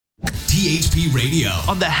THP Radio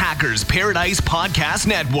on the Hackers Paradise Podcast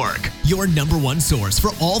Network. Your number one source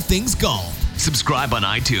for all things golf. Subscribe on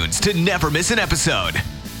iTunes to never miss an episode.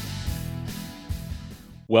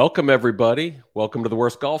 Welcome, everybody. Welcome to the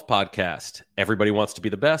Worst Golf Podcast. Everybody wants to be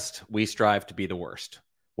the best. We strive to be the worst.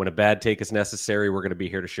 When a bad take is necessary, we're going to be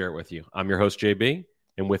here to share it with you. I'm your host, JB,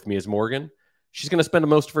 and with me is Morgan. She's going to spend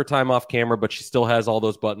most of her time off camera, but she still has all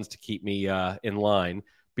those buttons to keep me in line.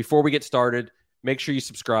 Before we get started, make sure you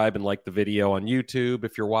subscribe and like the video on YouTube.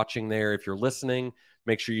 If you're watching there, if you're listening,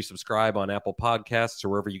 make sure you subscribe on Apple Podcasts or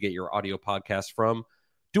wherever you get your audio podcasts from.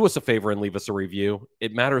 Do us a favor and leave us a review.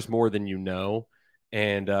 It matters more than you know.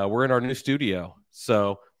 And we're in our new studio.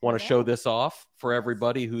 So want to show this off for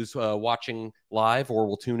everybody who's watching live or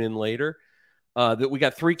will tune in later. That we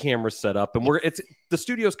got 3 cameras set up, and the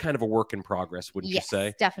studio's kind of a work in progress, wouldn't you say?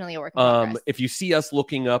 Yes, definitely a work in progress. If you see us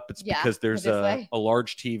looking up, it's because there's a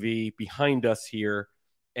large TV behind us here,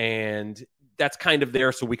 and that's kind of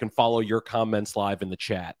there so we can follow your comments live in the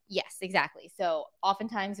chat. Yes, exactly. So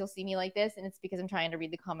oftentimes you'll see me like this, and it's because I'm trying to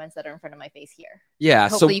read the comments that are in front of my face here. Yeah.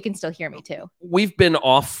 Hopefully you can still hear me too. We've been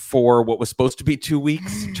off for what was supposed to be 2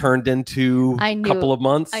 weeks, turned into a couple of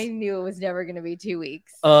months. I knew it was never going to be 2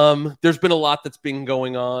 weeks. There's been a lot that's been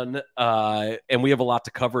going on, and we have a lot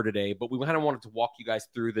to cover today, but we kind of wanted to walk you guys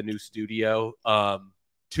through the new studio.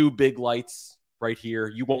 2 big lights right here.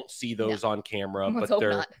 You won't see those on camera, but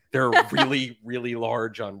they're really, really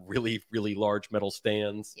large on really, really large metal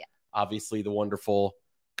stands. Yeah. Obviously, the wonderful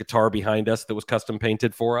guitar behind us that was custom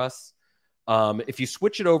painted for us. If you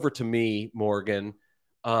switch it over to me, Morgan,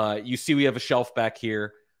 you see we have a shelf back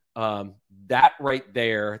here. That right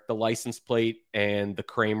there, the license plate and the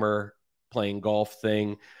Kramer playing golf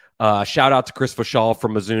thing. Shout out to Chris Vachal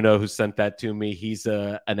from Mizuno who sent that to me. He's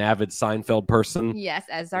an avid Seinfeld person. Yes,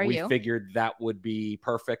 as are you. We figured that would be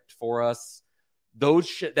perfect for us. Those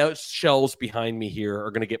shelves behind me here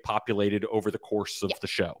are going to get populated over the course of the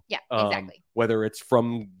show. Yeah, exactly. Whether it's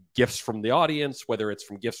from gifts from the audience, whether it's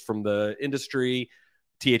from gifts from the industry,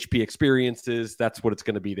 THP experiences, that's what it's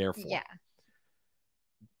going to be there for. Yeah.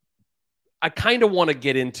 I kind of want to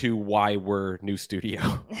get into why we're new studio.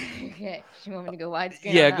 Okay. You want me to go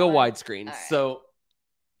widescreen? Yeah, go widescreen. Right. So.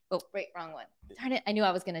 Oh, wait, wrong one. Darn it. I knew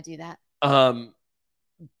I was going to do that.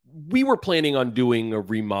 We were planning on doing a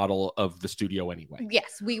remodel of the studio anyway.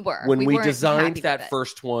 Yes, we were. When we designed that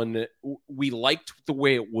first one, we liked the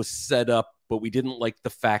way it was set up, but we didn't like the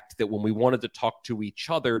fact that when we wanted to talk to each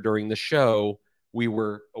other during the show, we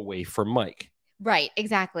were away from Mike. Right,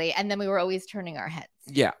 exactly. And then we were always turning our heads.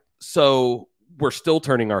 Yeah. So we're still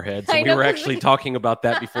turning our heads. And we were actually talking about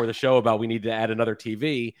that before the show about we need to add another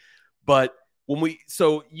TV. But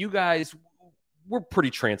so you guys, we're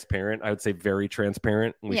pretty transparent. I would say very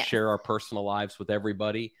transparent. And we share our personal lives with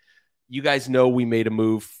everybody. You guys know we made a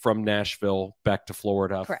move from Nashville back to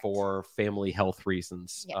Florida for family health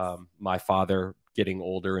reasons. Yes. My father getting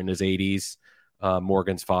older in his 80s,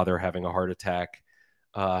 Morgan's father having a heart attack.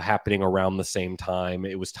 Happening around the same time.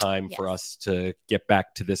 It was time for us to get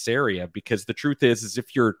back to this area because the truth is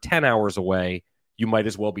if you're 10 hours away, you might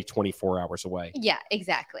as well be 24 hours away. Yeah,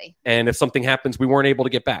 exactly. And if something happens, we weren't able to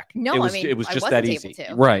get back. No, it was just that easy.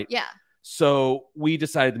 Right. Yeah. So we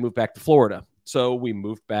decided to move back to Florida. So we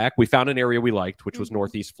moved back. We found an area we liked, which was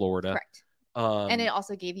Northeast Florida. Correct. And it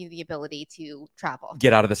also gave you the ability to travel.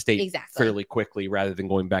 Get out of the state fairly quickly rather than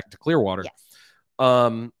going back to Clearwater.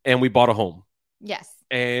 Yes. And we bought a home. Yes.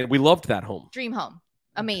 And we loved that home. Dream home.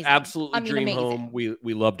 Amazing. Absolutely dream home.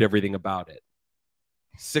 We loved everything about it.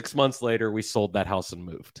 6 months later, we sold that house and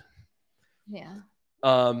moved. Yeah.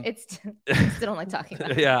 I still don't like talking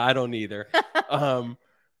about it. Yeah, I don't either.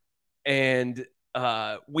 And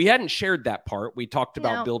we hadn't shared that part. We talked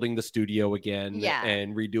about building the studio again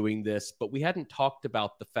and redoing this, but we hadn't talked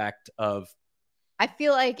about the fact of I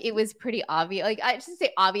feel like it was pretty obvious. Like, I shouldn't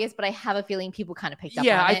say obvious, but I have a feeling people kind of picked up on it.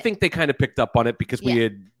 Yeah, I think they kind of picked up on it because we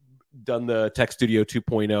had done the Tech Studio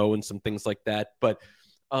 2.0 and some things like that. But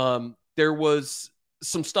there was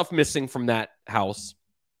some stuff missing from that house.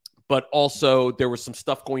 But also there was some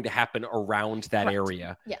stuff going to happen around that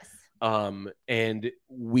area. Yes. And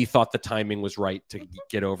we thought the timing was right to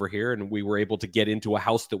get over here. And we were able to get into a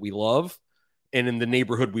house that we love and in the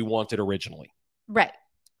neighborhood we wanted originally. Right.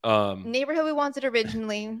 Neighborhood we wanted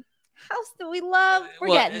originally, house that we love, we're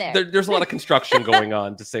getting there. There's a lot of construction going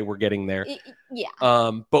on to say we're getting there.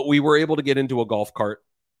 Yeah. But we were able to get into a golf cart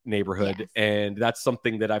neighborhood, and that's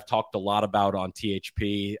something that I've talked a lot about on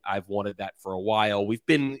THP. I've wanted that for a while. We've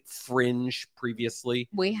been fringe previously.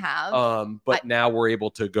 We have. But now we're able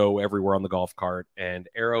to go everywhere on the golf cart, and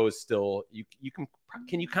Arrow is still,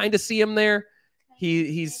 can you kind of see him there?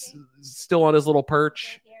 He's still on his little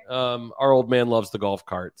perch. Our old man loves the golf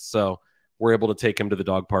carts, so we're able to take him to the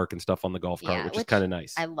dog park and stuff on the golf cart, which is kind of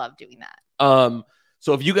nice. I love doing that.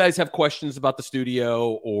 So if you guys have questions about the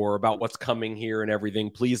studio or about what's coming here and everything,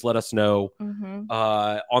 please let us know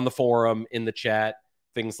on the forum, in the chat,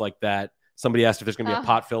 things like that. Somebody asked if there's going to be a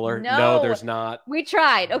pot filler. No, there's not. We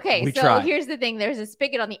tried. Okay, here's the thing. There's a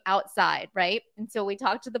spigot on the outside, right? And so we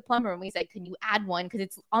talked to the plumber and we said, can you add one? Because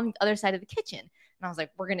it's on the other side of the kitchen. And I was like,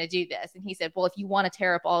 we're going to do this. And he said, well, if you want to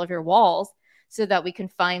tear up all of your walls so that we can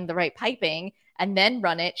find the right piping and then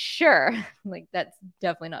run it, sure. Like, that's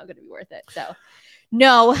definitely not going to be worth it. So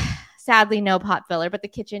no, sadly, no pot filler. But the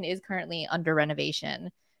kitchen is currently under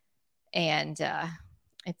renovation. And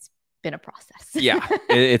it's been a process. Yeah,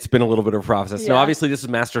 it's been a little bit of a process. Now, obviously, this is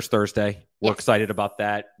Masters Thursday. We're excited about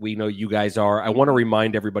that. We know you guys are. I want to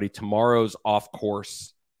remind everybody, tomorrow's off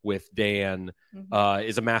course with Dan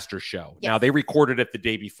is a Masters show. Now, they recorded it the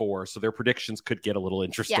day before, so their predictions could get a little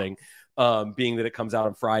interesting, being that it comes out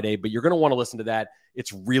on Friday. But you're going to want to listen to that.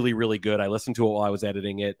 It's really, really good. I listened to it while I was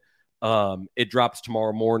editing it. It drops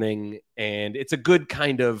tomorrow morning, and it's a good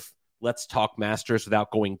kind of let's talk Masters without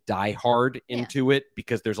going die hard into it,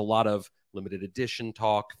 because there's a lot of limited edition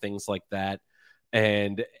talk, things like that.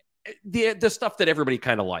 And the stuff that everybody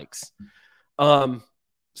kind of likes.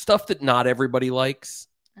 Stuff that not everybody likes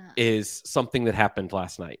is something that happened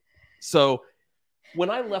last night. So when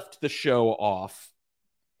I left the show off,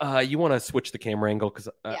 you want to switch the camera angle because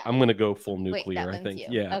I'm going to go full nuclear, I think.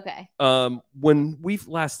 Yeah. Okay. When we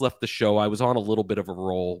last left the show, I was on a little bit of a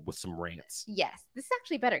roll with some rants. Yes. This is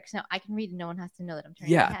actually better because now I can read and no one has to know that I'm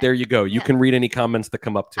turning. Yeah, there you go. You can read any comments that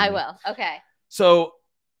come up to me. I will. Okay. So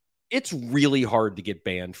it's really hard to get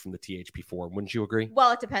banned from the THP forum. Wouldn't you agree?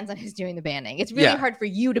 Well, it depends on who's doing the banning. It's really hard for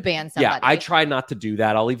you to ban somebody. Yeah, I try not to do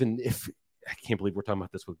that. I'll even, if I can't believe we're talking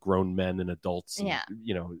about this with grown men and adults and,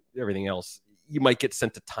 you know, everything else. You might get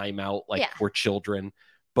sent to timeout like we're children,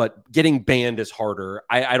 but getting banned is harder.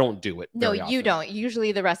 I don't do it. No, you don't.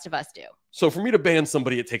 Usually the rest of us do. So for me to ban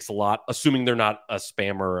somebody, it takes a lot, assuming they're not a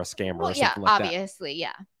spammer or a scammer or something like that. Obviously,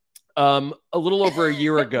 yeah. A little over a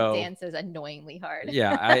year ago. Dan says annoyingly hard.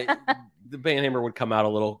 Yeah, the ban hammer would come out a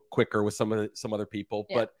little quicker with some other people.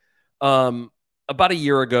 Yeah. But about a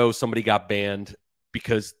year ago, somebody got banned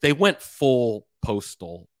because they went full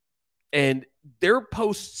postal. And their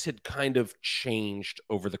posts had kind of changed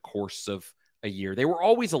over the course of a year. They were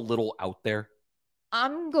always a little out there.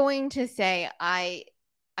 I'm going to say I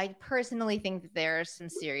personally think that there are some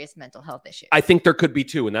serious mental health issues. I think there could be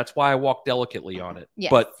too, and that's why I walk delicately on it. Yes.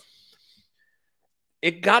 But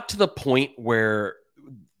it got to the point where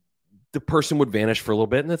the person would vanish for a little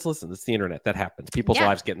bit, and it's the internet. That happens. People's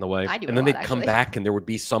lives get in the way. And then they'd come back and there would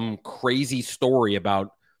be some crazy story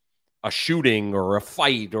about a shooting or a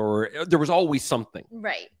fight, or there was always something.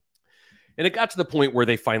 Right. And it got to the point where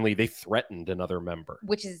they threatened another member.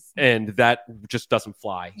 And that just doesn't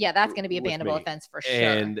fly. Yeah, that's going to be a bannable offense for sure.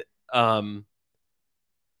 And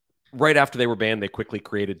right after they were banned, they quickly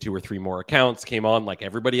created 2 or 3 more accounts, came on like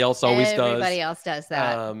everybody else always does. Everybody else does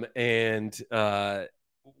that. And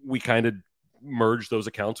we kind of merged those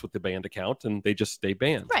accounts with the banned account, and they just stay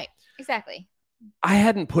banned. Right, exactly. I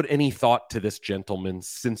hadn't put any thought to this gentleman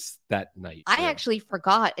since that night. I actually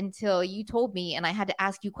forgot until you told me, and I had to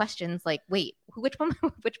ask you questions like, wait, which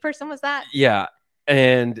person was that? Yeah.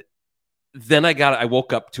 And then I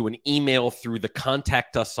woke up to an email through the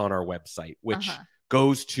contact us on our website, which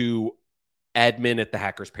goes to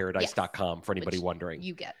admin@thehackersparadise.com for anybody wondering.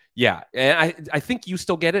 You get. Yeah. And I think you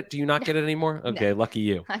still get it. Do you not get it anymore? Okay. No. Lucky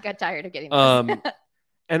you. I got tired of getting this.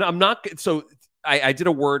 And I'm not. So I did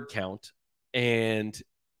a word count. And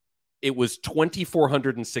it was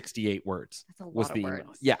 2,468 words. That's a lot of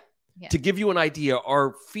words. Yeah. To give you an idea,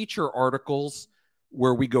 our feature articles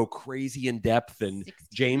where we go crazy in depth, and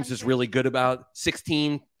James is really good about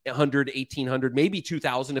 1,600, 1,800, maybe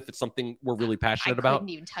 2,000 if it's something we're really passionate about. I couldn't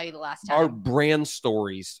even tell you the last time. Our brand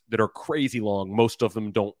stories that are crazy long, most of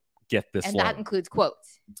them don't get this long. And that includes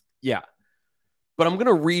quotes. Yeah. But I'm going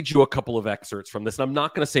to read you a couple of excerpts from this, and I'm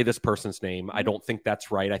not going to say this person's name. I don't think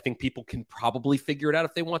that's right. I think people can probably figure it out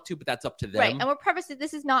if they want to, but that's up to them. Right, and we're prefacing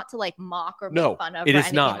this is not to like mock or make fun of or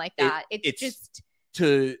anything like that. It's just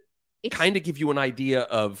to kind of give you an idea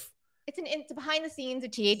of... It's behind the scenes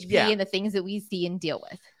of THP and the things that we see and deal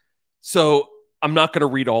with. So I'm not going to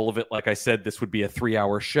read all of it. Like I said, this would be a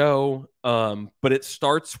 3-hour show, but it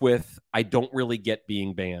starts with, I don't really get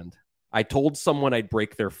being banned. I told someone I'd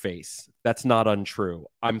break their face. That's not untrue.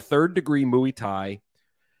 I'm 3rd degree Muay Thai,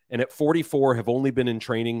 and at 44 have only been in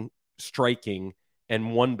training, striking,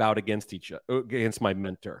 and 1 bout against my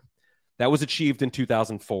mentor. That was achieved in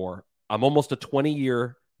 2004. I'm almost a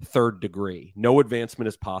 20-year third degree. No advancement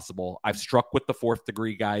is possible. I've struck with the fourth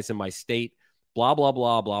degree guys in my state. Blah, blah,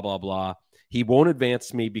 blah, blah, blah, blah. He won't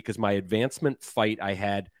advance me because my advancement fight I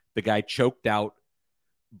had, the guy choked out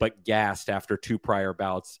but gassed after 2 prior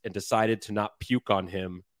bouts and decided to not puke on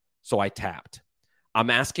him, so I tapped. I'm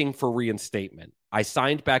asking for reinstatement. I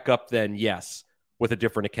signed back up then, yes, with a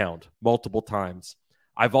different account multiple times.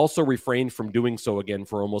 I've also refrained from doing so again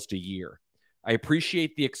for almost a year. I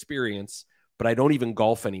appreciate the experience, but I don't even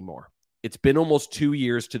golf anymore. It's been almost 2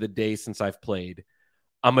 years to the day since I've played.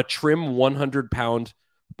 I'm a trim 100 pounds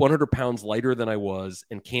lighter than I was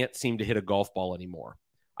and can't seem to hit a golf ball anymore.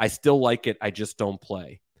 I still like it. I just don't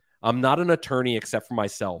play. I'm not an attorney except for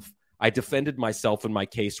myself. I defended myself in my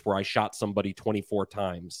case where I shot somebody 24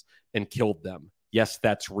 times and killed them. Yes,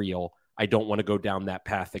 that's real. I don't want to go down that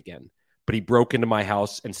path again. But he broke into my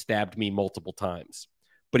house and stabbed me multiple times.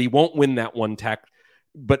 But he won't win that one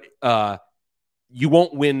But you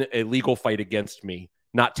won't win a legal fight against me,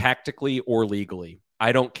 not tactically or legally.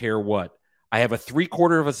 I don't care what. I have a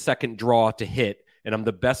 3/4 of a second draw to hit, and I'm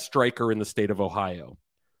the best striker in the state of Ohio.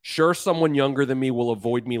 Sure, someone younger than me will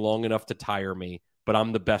avoid me long enough to tire me, but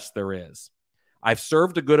I'm the best there is. I've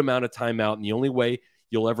served a good amount of time out, and the only way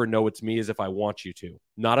you'll ever know it's me is if I want you to.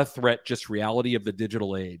 Not a threat, just reality of the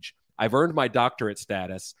digital age. I've earned my doctorate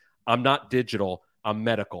status. I'm not digital. I'm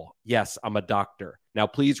medical. Yes, I'm a doctor. Now,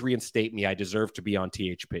 please reinstate me. I deserve to be on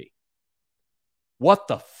THP. What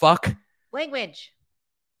the fuck? Language.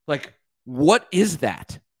 Like, what is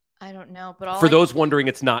that? I don't know. But for those wondering,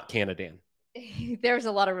 it's not Canadan. There's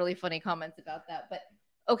a lot of really funny comments about that. But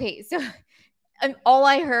okay, so all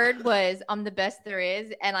I heard was I'm the best there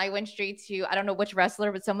is. And I went straight to, I don't know which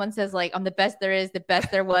wrestler, but someone says like, I'm the best there is, the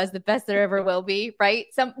best there was, the best there ever will be. Right.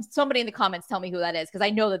 Somebody in the comments tell me who that is. Cause I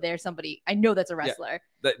know that there's somebody, I know that's a wrestler.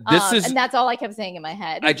 Yeah, and that's all I kept saying in my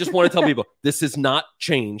head. I just want to tell people this is not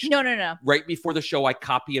changed. No. Right before the show, I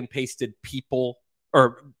copy and pasted people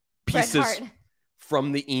or pieces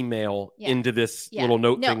from the email into this little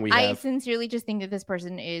note thing we have. I sincerely just think that this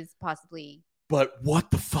person is possibly. But what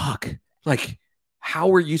the fuck? Like,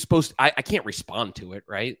 how are you supposed to? I can't respond to it,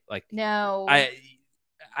 right? Like, no,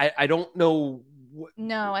 I don't know.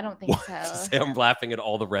 No, I don't think so. I'm laughing at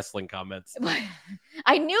all the wrestling comments.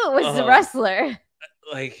 I knew it was the wrestler.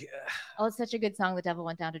 Like, oh, it's such a good song. The Devil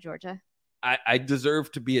Went Down to Georgia. I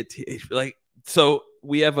deserve to be like. So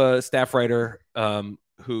we have a staff writer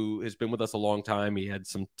who has been with us a long time. He had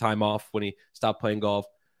some time off when he stopped playing golf,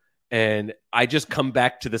 and I just come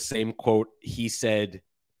back to the same quote he said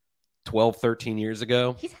 12, 13 years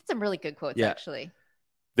ago. He's had some really good quotes, actually.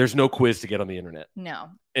 There's no quiz to get on the internet. No.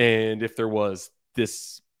 And if there was,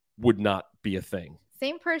 this would not be a thing.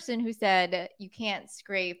 Same person who said you can't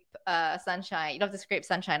scrape sunshine. You don't have to scrape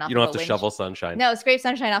sunshine off. You don't have to shovel sunshine. No, scrape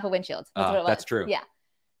sunshine off a windshield. That's what it was. That's true. Yeah.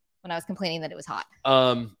 When I was complaining that it was hot.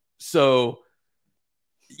 So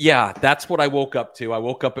yeah, that's what I woke up to. I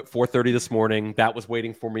woke up at 4:30 this morning. That was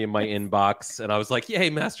waiting for me in my inbox. And I was like, yay,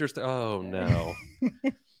 Masters. Oh, no. You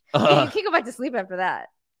can't go back to sleep after that.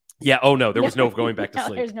 Yeah. Oh, no. There was no going back to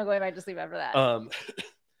sleep. There's no going back to sleep after that.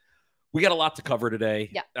 We got a lot to cover today.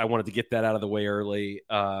 Yeah. I wanted to get that out of the way early.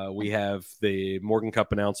 We have the Morgan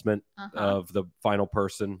Cup announcement of the final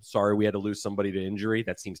person. Sorry, we had to lose somebody to injury.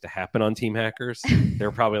 That seems to happen on Team Hackers.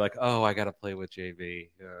 They're probably like, oh, I got to play with JV.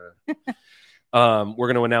 We're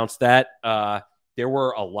going to announce that. There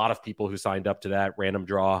were a lot of people who signed up to that. Random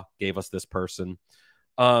draw gave us this person.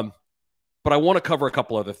 But I want to cover a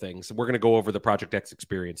couple other things. We're going to go over the Project X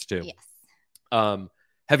experience too. Yes.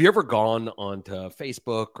 Have you ever gone onto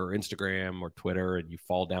Facebook or Instagram or Twitter and you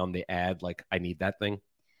fall down the ad like, I need that thing?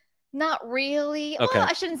 Not really. Okay. Well,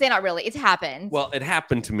 I shouldn't say not really. It's happened. Well, it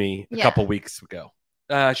happened to me a couple weeks ago.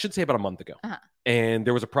 I should say about a month ago. And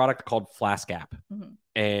there was a product called Flask App.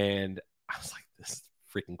 And I was like, this is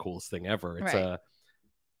the freaking coolest thing ever.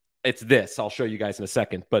 It's this. I'll show you guys in a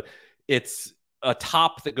second. But it's a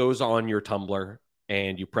top that goes on your tumbler,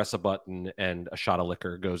 and you press a button and a shot of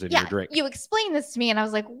liquor goes in your drink. You explained this to me and I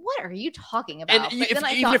was like, what are you talking about? And even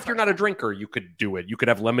if you're not a drinker, you could do it. You could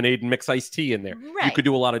have lemonade and mix iced tea in there. Right. You could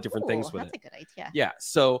do a lot of different things with it. That's a good idea. Yeah.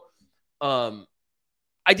 So I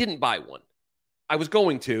didn't buy one. I was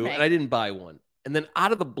going to, and I didn't buy one. And then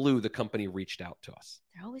out of the blue, the company reached out to us.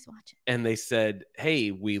 They're always watching. And they said,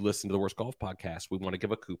 hey, we listened to the Worst Golf Podcast. We want to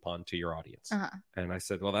give a coupon to your audience. And I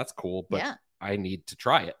said, well, that's cool, but I need to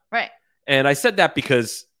try it. Right. And I said that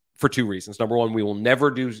because for two reasons. Number one, we will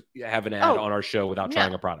never have an ad on our show without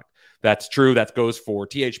trying a product. That's true. That goes for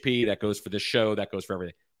THP. That goes for this show. That goes for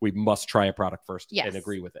everything. We must try a product first and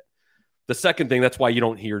agree with it. The second thing, that's why you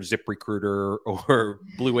don't hear ZipRecruiter or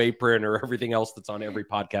Blue Apron or everything else that's on every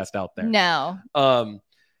podcast out there. No.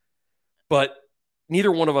 But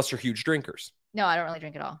neither one of us are huge drinkers. No, I don't really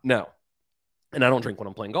drink at all. No. And I don't drink when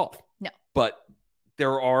I'm playing golf. No. But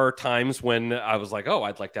there are times when I was like, oh,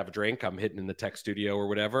 I'd like to have a drink. I'm hitting in the tech studio or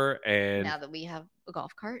whatever. And now that we have a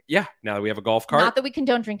golf cart. Yeah. Now that we have a golf cart. Not that we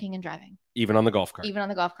condone drinking and driving. Even on the golf cart. Even on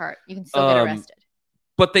the golf cart. You can still get arrested.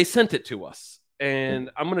 But they sent it to us. And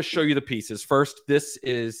I'm going to show you the pieces. First, this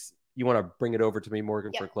is, you want to bring it over to me,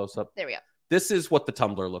 Morgan, for a close-up? There we go. This is what the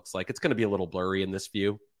tumbler looks like. It's going to be a little blurry in this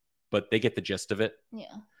view, but they get the gist of it. Yeah.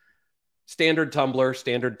 Standard tumbler,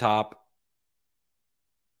 standard top.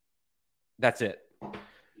 That's it.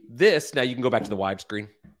 This, now you can go back to the widescreen.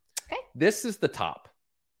 Okay. This is the top.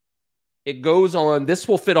 It goes on, this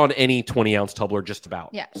will fit on any 20-ounce tumbler just about.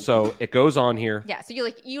 Yeah. So it goes on here. Yeah, so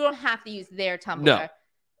you don't have to use their tumbler. No.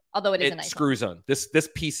 Although it is a nice screws on. This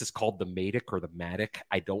piece is called the Matic or the Matic.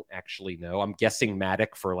 I don't actually know. I'm guessing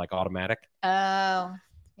Matic for like automatic. Oh,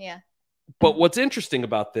 yeah. But what's interesting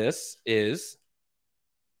about this is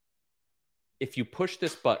if you push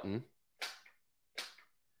this button,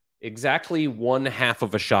 exactly 1/2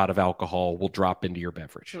 of a shot of alcohol will drop into your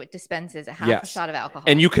beverage. So it dispenses a half a shot of alcohol.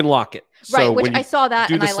 And you can lock it. Right, so which when you I saw that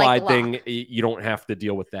do and the I slide like the thing, lock. you don't have to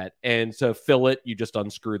deal with that. And to fill it, you just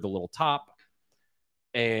unscrew the little top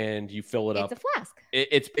and you fill it up. It's a flask.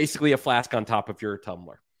 It's basically a flask on top of your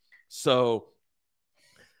tumbler. So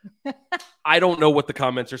I don't know what the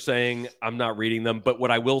comments are saying. I'm not reading them. But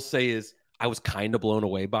what I will say is I was kind of blown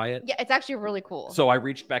away by it. Yeah, it's actually really cool. So I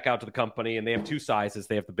reached back out to the company and they have 2 sizes.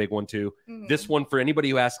 They have the big one too. Mm-hmm. This one, for anybody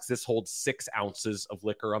who asks, this holds 6 ounces of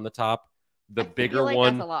liquor on the top. The bigger feel like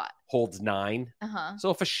one that's a lot. holds 9. Uh-huh. So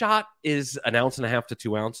if a shot is 1.5 ounces to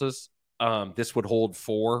 2 ounces, this would hold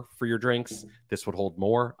 4 for your drinks. This would hold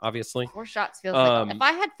more, obviously. 4 shots feels like if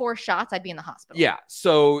I had 4 shots, I'd be in the hospital. Yeah.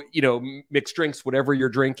 So, mixed drinks, whatever your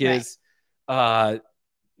drink is,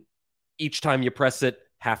 each time you press it,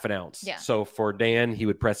 1/2 ounce. Yeah. So for Dan, he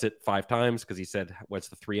would press it 5 times because he said, what's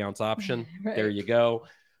the 3-ounce option? Right. There you go.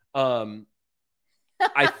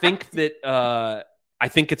 I think that I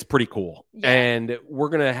think it's pretty cool. Yeah. And we're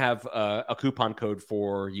going to have a coupon code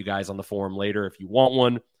for you guys on the forum later if you want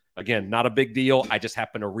one. Again, not a big deal. I just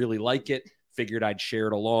happen to really like it. Figured I'd share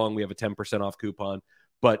it along. We have a 10% off coupon,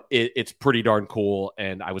 but it's pretty darn cool.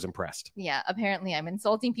 And I was impressed. Yeah. Apparently I'm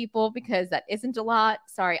insulting people because that isn't a lot.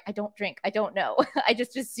 Sorry. I don't drink. I don't know. I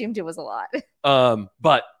just assumed it was a lot.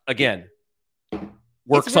 But again,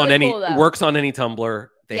 works really on any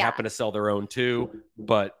tumbler. They happen to sell their own too,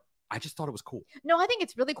 but I just thought it was cool. No, I think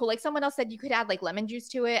it's really cool. Like someone else said, you could add like lemon juice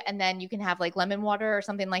to it, and then you can have like lemon water or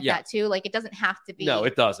something like that too. Like it doesn't have to be. No,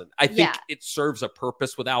 it doesn't. I think it serves a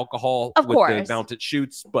purpose with alcohol, of with course, the amount it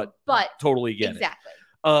shoots, but totally get it.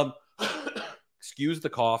 Excuse the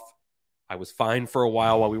cough. I was fine for a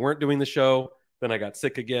while we weren't doing the show. Then I got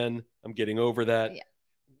sick again. I'm getting over that. Yeah.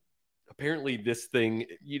 Apparently, this thing.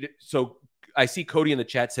 So I see Cody in the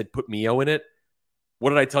chat said put Mio in it. What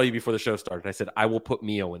did I tell you before the show started? I said, I will put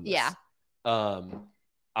Mio in this. Yeah.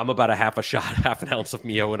 I'm about 1/2 ounce of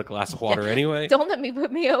Mio in a glass of water anyway. Don't let me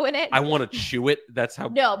put Mio in it. I want to chew it. That's how.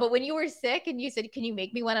 No, but when you were sick and you said, can you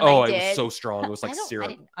make me one? And I did. It was so strong. It was like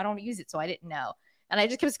syrup. I don't use it, so I didn't know. And I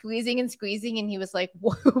just kept squeezing. And he was like,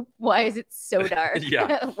 why is it so dark?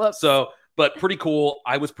 Yeah. So, but pretty cool.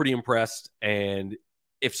 I was pretty impressed. And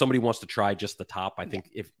if somebody wants to try just the top, I think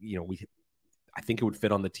I think it would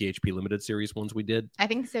fit on the THP Limited Series ones we did. I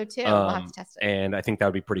think so too. We'll have to test it. And I think that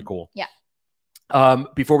would be pretty cool. Yeah.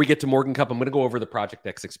 Before we get to Morgan Cup, I'm going to go over the Project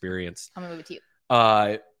X experience. I'm going to move it to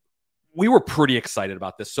you. We were pretty excited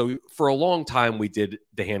about this. So for a long time, we did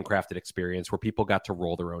the handcrafted experience where people got to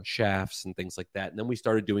roll their own shafts and things like that. And then we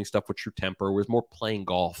started doing stuff with True Temper. It was more playing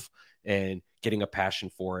golf and getting a passion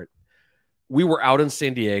for it. We were out in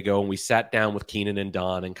San Diego and we sat down with Keenan and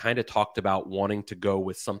Don and kind of talked about wanting to go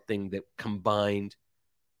with something that combined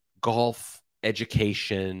golf,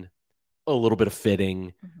 education, a little bit of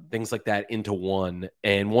fitting, things like that into one,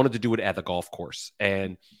 and wanted to do it at the golf course.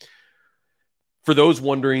 And for those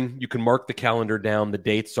wondering, you can mark the calendar down. The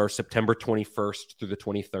dates are September 21st through the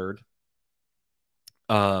 23rd.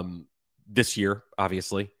 This year,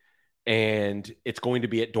 obviously. And it's going to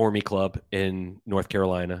be at Dormy Club in North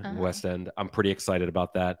Carolina, in West End. I'm pretty excited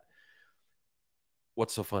about that.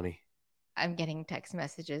 What's so funny? I'm getting text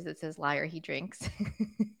messages that says liar, he drinks.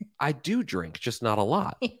 I do drink, just not a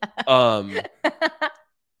lot. Yeah.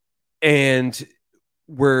 And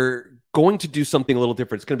we're going to do something a little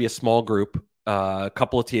different. It's going to be a small group. A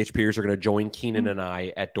couple of THPers are going to join Keenan and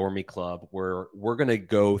I at Dormy Club, where we're going to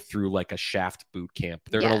go through like a shaft boot camp.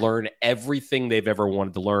 They're going to learn everything they've ever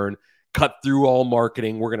wanted to learn, cut through all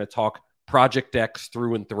marketing. We're going to talk Project X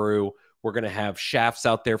through and through. We're going to have shafts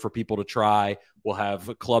out there for people to try. We'll have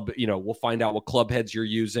a club, we'll find out what club heads you're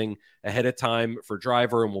using ahead of time for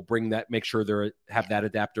driver, and we'll make sure they have that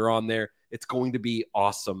adapter on there. It's going to be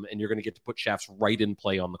awesome, and you're going to get to put shafts right in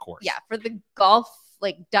play on the course. Yeah, for the golf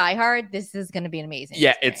diehard, this is going to be an amazing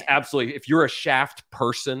experience. It's absolutely. If you're a shaft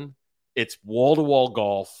person, it's wall-to-wall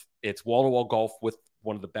golf. It's wall-to-wall golf with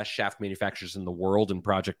one of the best shaft manufacturers in the world in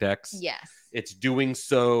Project X. Yes. It's doing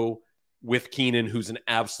so with Keenan, who's an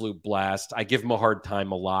absolute blast. I give him a hard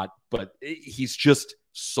time a lot, but he's just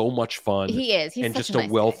so much fun. He is. He's and such just a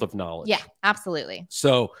wealth of knowledge. Yeah, absolutely.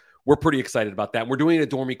 So we're pretty excited about that. We're doing it at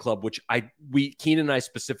Dormy Club, which Keenan and I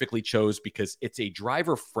specifically chose because it's a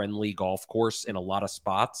driver-friendly golf course in a lot of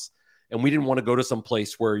spots. And we didn't want to go to some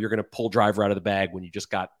place where you're going to pull driver out of the bag when you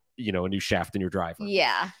just got, a new shaft in your driver.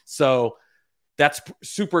 Yeah. So that's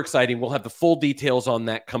super exciting. We'll have the full details on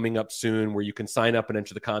that coming up soon, where you can sign up and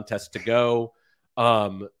enter the contest to go.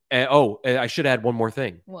 And I should add one more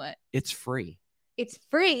thing. What? It's free. It's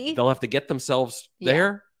free. They'll have to get themselves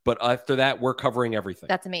there, but after that, we're covering everything.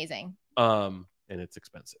 That's amazing. And it's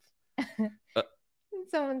expensive.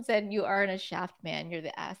 Someone said you aren't a shaft man, you're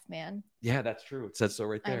the ass man. Yeah, that's true. It says so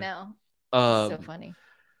right there. I know. So funny.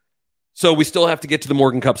 So we still have to get to the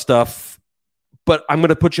Morgan Cup stuff, but I'm going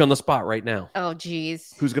to put you on the spot right now. Oh,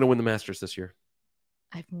 geez. Who's going to win the Masters this year?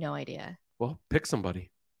 I have no idea. Well, pick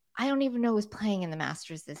somebody. I don't even know who's playing in the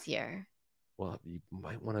Masters this year. Well, you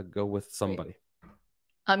might want to go with somebody.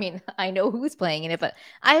 I mean, I know who's playing in it, but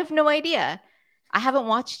I have no idea. I haven't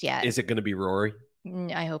watched yet. Is it going to be Rory?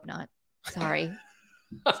 I hope not. Sorry.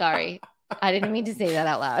 Sorry. I didn't mean to say that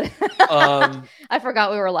out loud. I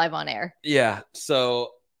forgot we were live on air. Yeah.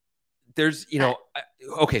 So there's,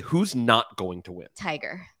 okay, who's not going to win?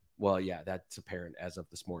 Tiger. Well, yeah, that's apparent as of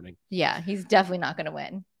this morning. Yeah, he's definitely not going to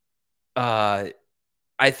win.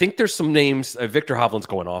 I think there's some names. Victor Hovland's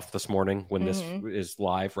going off this morning when this is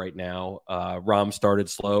live right now. Rahm started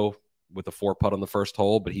slow with a 4-putt on the first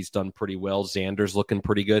hole, but he's done pretty well. Xander's looking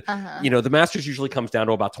pretty good. The Masters usually comes down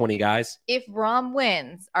to about 20 guys. If Rahm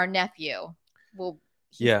wins, our nephew will.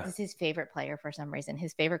 Yeah. This is his favorite player for some reason.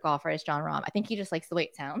 His favorite golfer is Jon Rahm. I think he just likes the way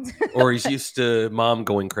it sounds. Or he's used to mom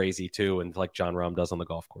going crazy too, and like Jon Rahm does on the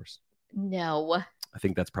golf course. No. I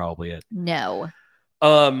think that's probably it. No.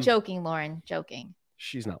 Joking, Lauren. Joking.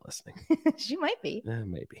 She's not listening. She might be.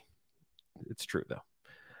 Maybe. It's true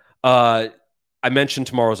though. I mentioned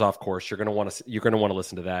tomorrow's off course. You're gonna want to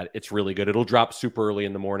listen to that. It's really good. It'll drop super early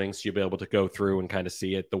in the morning, so you'll be able to go through and kind of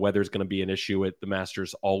see it. The weather's going to be an issue at the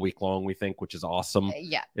Masters all week long, we think, which is awesome.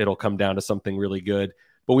 Yeah, it'll come down to something really good.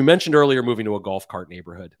 But we mentioned earlier moving to a golf cart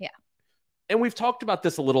neighborhood. Yeah, and we've talked about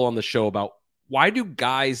this a little on the show about why do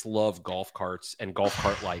guys love golf carts and golf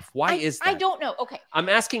cart life? Why is that? I don't know. Okay, I'm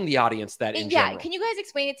asking the audience that in general. Yeah, can you guys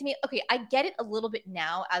explain it to me? Okay, I get it a little bit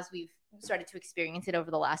now as we've started to experience it over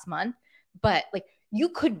the last month, but you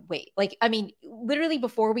couldn't wait. Literally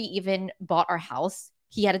before we even bought our house,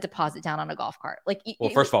 he had a deposit down on a golf cart.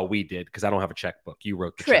 First of all, we did because I don't have a checkbook. You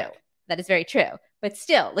wrote the check. True. That is very true. But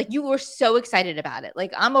still, you were so excited about it.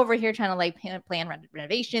 I'm over here trying to plan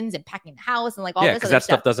renovations and packing the house and all this other stuff. Yeah, because that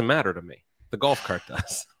stuff doesn't matter to me. The golf cart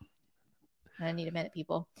does. I need a minute,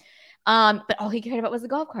 people. But all he cared about was the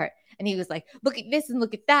golf cart. And he was like, look at this and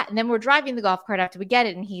look at that. And then we're driving the golf cart after we get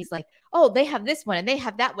it. And he's like, oh, they have this one and they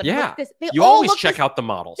have that one. Yeah. This. You always check out the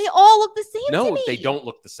models. They all look the same to me. No, they don't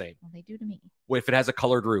look the same. Well, they do to me. Well, if it has a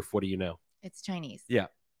colored roof, what do you know? It's Chinese. Yeah.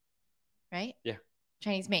 Right? Yeah.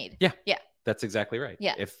 Chinese made. Yeah. Yeah. That's exactly right.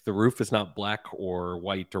 Yeah. If the roof is not black or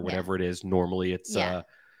white or whatever it is, normally it's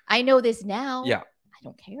I know this now. Yeah. I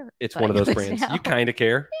don't care. It's one of those brands. You kind of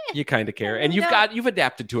care. You kind of care. And you've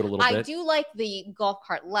adapted to it a little bit. I do like the golf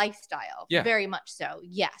cart lifestyle. Yeah. Very much so.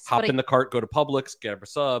 Yes. Hop in the cart, go to Publix, get a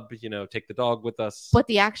sub, take the dog with us. But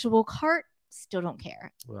the actual cart, still don't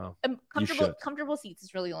care. Well, comfortable seats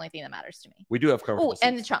is really the only thing that matters to me. We do have comfortable seats.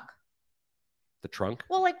 And the trunk. The trunk?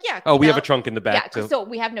 Well, yeah. Oh, we have a trunk in the back. Yeah, so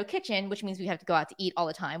we have no kitchen, which means we have to go out to eat all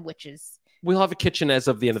the time, which is... We'll have a kitchen as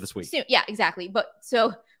of the end of this week. Soon. Yeah, exactly. But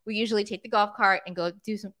so we usually take the golf cart and go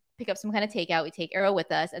pick up some kind of takeout. We take Arrow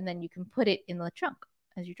with us, and then you can put it in the trunk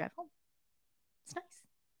as you drive home. It's nice.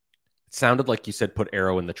 It sounded like you said put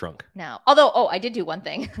Arrow in the trunk. No. Although, I did do one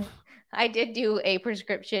thing. I did do a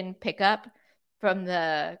prescription pickup from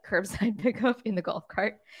the curbside pickup in the golf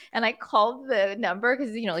cart. And I called the number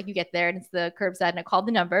because, you get there and it's the curbside, and I called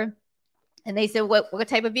the number and they said, what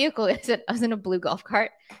type of vehicle is it? I was in a blue golf cart.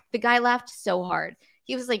 The guy laughed so hard.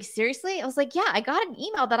 He was like, seriously? I was like, yeah, I got an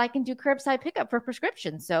email that I can do curbside pickup for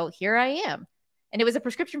prescription. So here I am. And it was a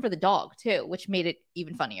prescription for the dog too, which made it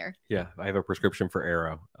even funnier. Yeah. I have a prescription for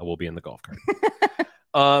Arrow. I will be in the golf cart.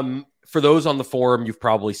 For those on the forum, you've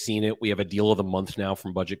probably seen it. We have a deal of the month now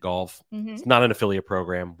from Budget Golf. It's not an affiliate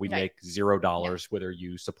program. We make $0 whether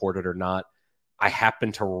you support it or not. I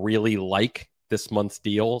happen to really like this month's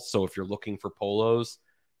deal. So if you're looking for polos,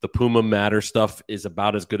 the Puma Matter stuff is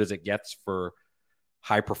about as good as it gets for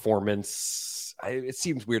high performance. It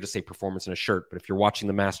seems weird to say performance in a shirt, but if you're watching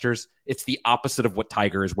the Masters, it's the opposite of what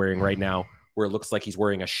Tiger is wearing right now, where it looks like he's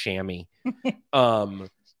wearing a chamois. The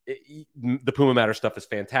Puma Matter stuff is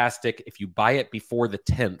fantastic. If you buy it before the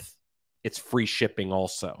 10th, it's free shipping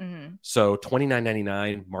also. So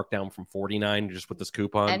 $29.99 marked down from $49 just with this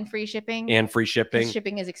coupon. And free shipping.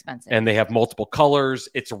 Shipping is expensive. And they have multiple colors.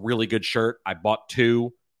 It's a really good shirt. I bought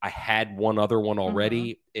 2. I had one other one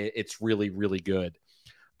already. It's really, really good.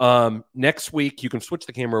 Next week, you can switch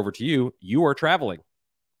the camera over to you. You are traveling.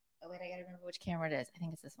 Oh, wait, I got to remember which camera it is. I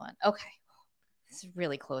think it's this one. Okay. This is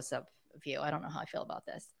really close up view. I don't know how I feel about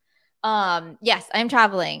this. Yes, I'm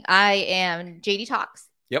traveling. I am JD Talks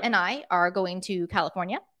and I are going to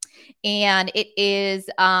California, and it is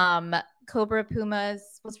Cobra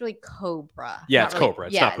Puma's. Well, it's really Cobra. Yeah, it's really, Cobra.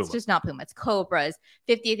 It's not Puma. It's just not Puma. It's Cobra's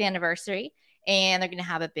 50th anniversary, and they're going to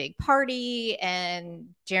have a big party, and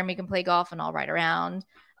Jeremy can play golf and I'll ride around.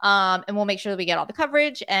 And we'll make sure that we get all the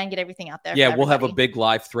coverage and get everything out there. Yeah, we'll have a big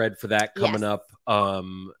live thread for that coming up.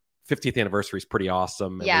 50th anniversary is pretty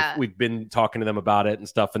awesome. And we've been talking to them about it and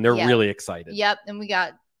stuff, and they're really excited. Yep. And we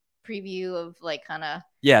got preview of like kind of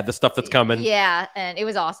the stuff that's coming. Yeah, and it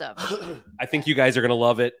was awesome. I think you guys are gonna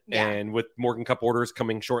love it. And with Morgan Cup orders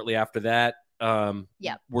coming shortly after that,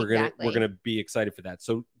 we're gonna be excited for that.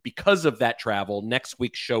 So because of that travel, next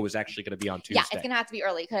week's show is actually gonna be on Tuesday. Yeah, it's gonna have to be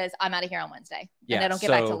early because I'm out of here on Wednesday. And I don't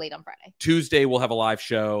get back till late on Friday. Tuesday we'll have a live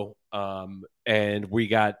show. And we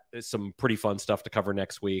got some pretty fun stuff to cover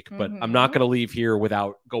next week. But I'm not gonna leave here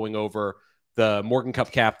without going over the Morgan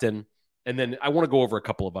Cup captain. And then I want to go over a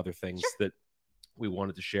couple of other things that we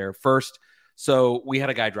wanted to share. First, so we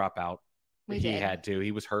had a guy drop out. He had to.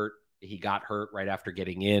 He was hurt. He got hurt right after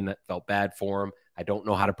getting in. It felt bad for him. I don't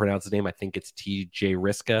know how to pronounce his name. I think it's TJ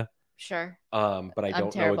Riska. Sure. But I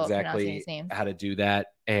don't know exactly how to do that.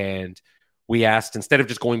 And we asked, instead of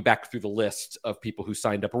just going back through the list of people who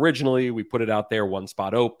signed up originally, we put it out there, one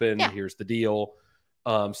spot open. Yeah. Here's the deal.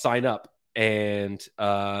 Sign up. And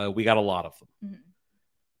we got a lot of them.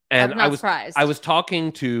 And I was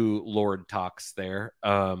talking to Lord Talks there.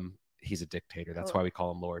 He's a dictator. That's why we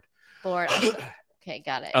call him Lord. Lord. Okay,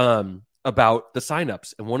 got it. About the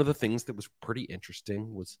signups. And one of the things that was pretty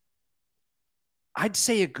interesting was I'd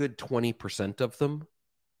say a good 20% of them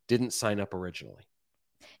didn't sign up originally.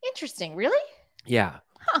 Interesting. Really? Yeah.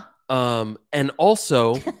 Huh. And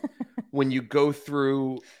also when you go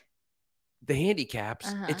through the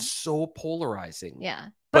handicaps, it's so polarizing. Yeah.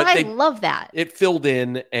 But I love that. It filled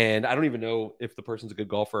in, and I don't even know if the person's a good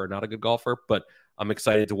golfer or not a good golfer, but I'm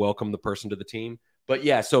excited to welcome the person to the team. But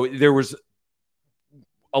yeah, so there was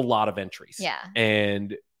a lot of entries. Yeah.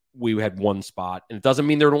 And we had one spot. And it doesn't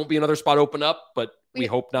mean there won't be another spot open up, but we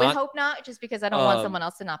hope not. We hope not, just because I don't want someone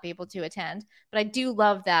else to not be able to attend. But I do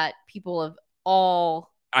love that people of all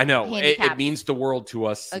I know. It means the world to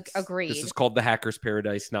us. Agreed. This is called the Hackers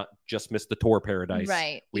Paradise, not just Miss the Tour Paradise.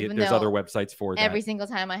 Right. There's other websites for that. Every single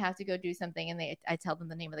time I have to go do something and I tell them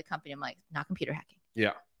the name of the company, I'm like, not computer hacking.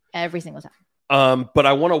 Yeah. Every single time. But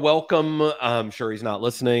I want to welcome, I'm sure he's not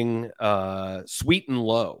listening, Sweet and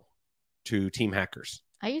Low to Team Hackers.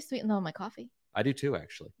 I use Sweet and Low in my coffee. I do too,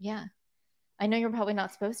 actually. Yeah. I know you're probably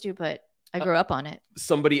not supposed to, but I grew up on it.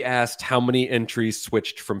 Somebody asked how many entries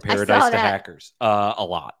switched from Paradise to Hackers. A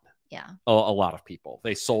lot. Yeah. A lot of people.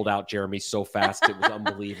 They sold out Jeremy so fast. It was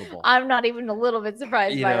unbelievable. I'm not even a little bit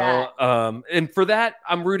surprised by that. And for that,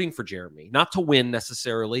 I'm rooting for Jeremy. Not to win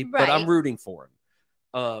necessarily, but I'm rooting for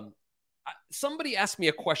him. Somebody asked me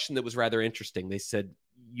a question that was rather interesting. They said,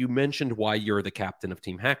 you mentioned why you're the captain of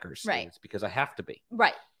Team Hackers. Right. It's because I have to be.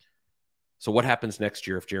 Right. So what happens next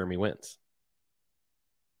year if Jeremy wins?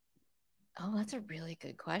 Oh, that's a really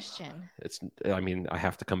good question. I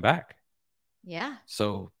have to come back. Yeah.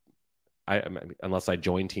 So unless I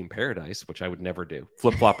join Team Paradise, which I would never do.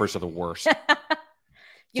 Flip-floppers are the worst.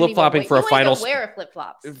 Flip-flopping for a final wear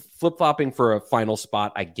flip-flops. Flip-flopping for a final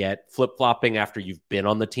spot, I get. Flip-flopping after you've been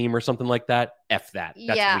on the team or something like that, F that.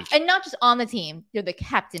 That's weak. And not just on the team. You're the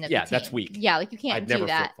captain of the team. Yeah, that's weak. Yeah, like you can't do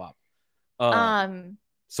that. Flip-flop.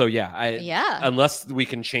 So unless we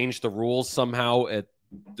can change the rules somehow at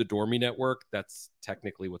the Dormy Network, that's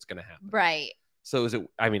technically what's going to happen. Right. So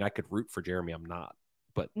I could root for Jeremy. I'm not.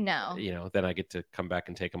 But no, then I get to come back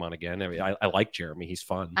and take him on again. I mean, I like Jeremy. He's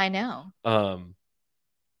fun. I know.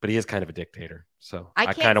 But he is kind of a dictator. So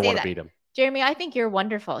I kind of want to beat him. Jeremy, I think you're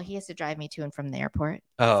wonderful. He has to drive me to and from the airport.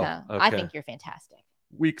 Oh, so okay. I think you're fantastic.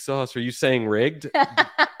 Weak sauce. Are you saying rigged?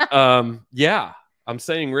 Yeah, I'm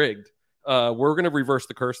saying rigged. We're going to reverse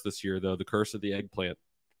the curse this year, though. The curse of the eggplant.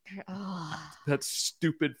 Oh, that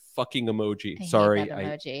stupid fucking emoji. I Sorry. hate that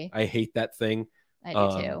emoji. I hate that thing. I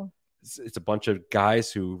do too. It's a bunch of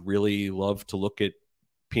guys who really love to look at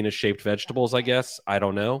penis-shaped vegetables, I guess. I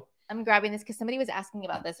don't know. I'm grabbing this because somebody was asking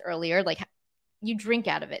about this earlier. Like, you drink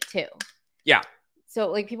out of it too. Yeah.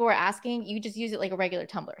 So, like, people were asking, you just use it like a regular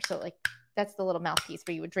tumbler. So, like, that's the little mouthpiece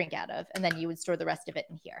where you would drink out of, and then you would store the rest of it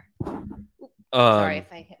in here. Sorry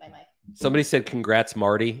if I hit my mic. Somebody said, "Congrats,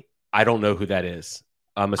 Marty." I don't know who that is.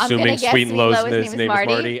 I'm assuming Sweet and Low's name is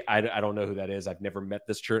Marty. I don't know who that is. I've never met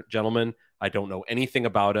this gentleman. I don't know anything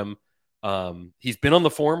about him. He's been on the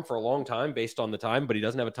forum for a long time based on the time, but he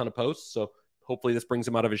doesn't have a ton of posts. So hopefully this brings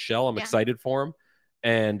him out of his shell. I'm excited for him,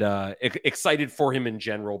 and excited for him in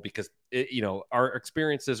general because, our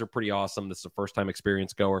experiences are pretty awesome. This is a first-time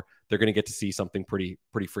experience goer. They're going to get to see something pretty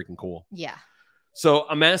freaking cool. Yeah. So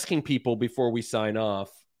I'm asking people before we sign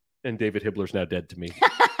off, and David Hibbler's now dead to me.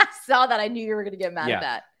 Saw that. I knew you were going to get mad at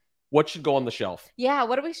that. What should go on the shelf? Yeah.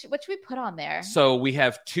 What should we put on there? So we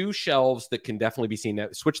have 2 shelves that can definitely be seen.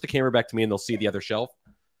 Switch the camera back to me and they'll see the other shelf.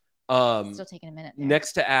 Still taking a minute.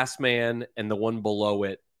 Next to Ass Man and the one below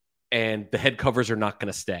it. And the head covers are not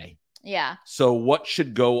going to stay. Yeah. So what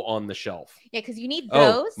should go on the shelf? Yeah, because you need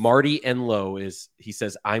those. Marty and Low he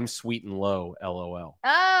says, "I'm sweet and low, LOL."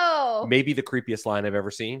 Oh. Maybe the creepiest line I've ever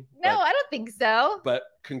seen. No, I don't think so. But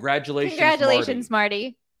congratulations,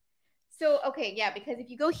 Marty. So, okay, yeah, because if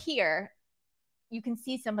you go here, you can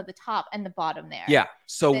see some of the top and the bottom there. Yeah.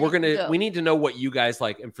 So we need to know what you guys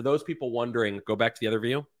like. And for those people wondering, go back to the other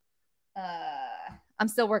view. I'm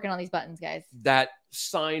still working on these buttons, guys. That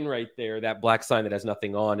sign right there, that black sign that has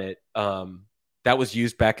nothing on it, that was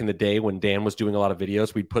used back in the day when Dan was doing a lot of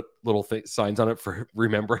videos. We'd put little signs on it for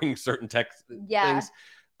remembering certain text things.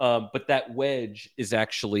 But that wedge is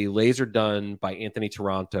actually laser done by Anthony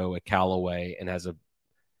Taranto at Callaway and has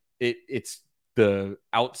it's the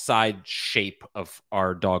outside shape of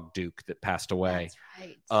our dog Duke that passed away.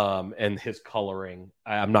 That's right. And his coloring,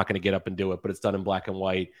 I'm not going to get up and do it, but it's done in black and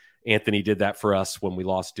white. Anthony did that for us when we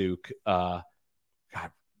lost Duke,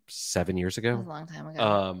 7 years ago. That was a long time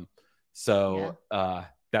ago.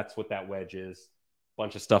 That's what that wedge is.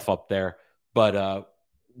 Bunch of stuff up there. But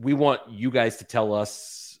we want you guys to tell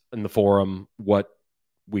us in the forum what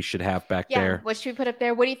we should have back there. What should we put up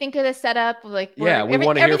there? What do you think of the setup? Like, we want to hear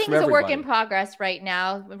from everybody. Everything's a work in progress right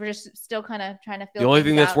now. We're just still kind of trying to feel. The only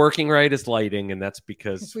thing that's working right is lighting, and that's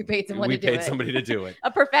because we paid somebody to do it.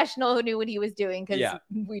 A professional who knew what he was doing, because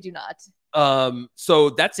we do not.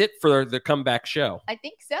 So that's it for the comeback show. I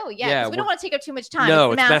think so. Yeah. We don't want to take up too much time.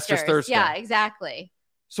 No, it's Masters Thursday. Yeah, exactly.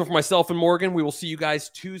 So for myself and Morgan, we will see you guys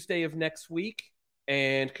Tuesday of next week.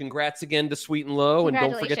 And congrats again to Sweet and Low. And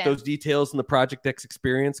don't forget those details in the Project X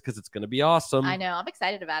experience because it's going to be awesome. I know. I'm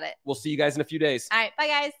excited about it. We'll see you guys in a few days. All right. Bye,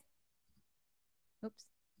 guys. Oops.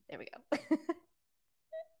 There we go.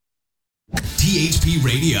 THP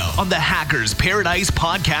Radio on the Hackers Paradise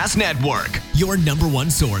Podcast Network. Your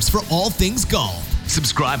 #1 source for all things golf.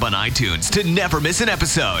 Subscribe on iTunes to never miss an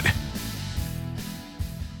episode.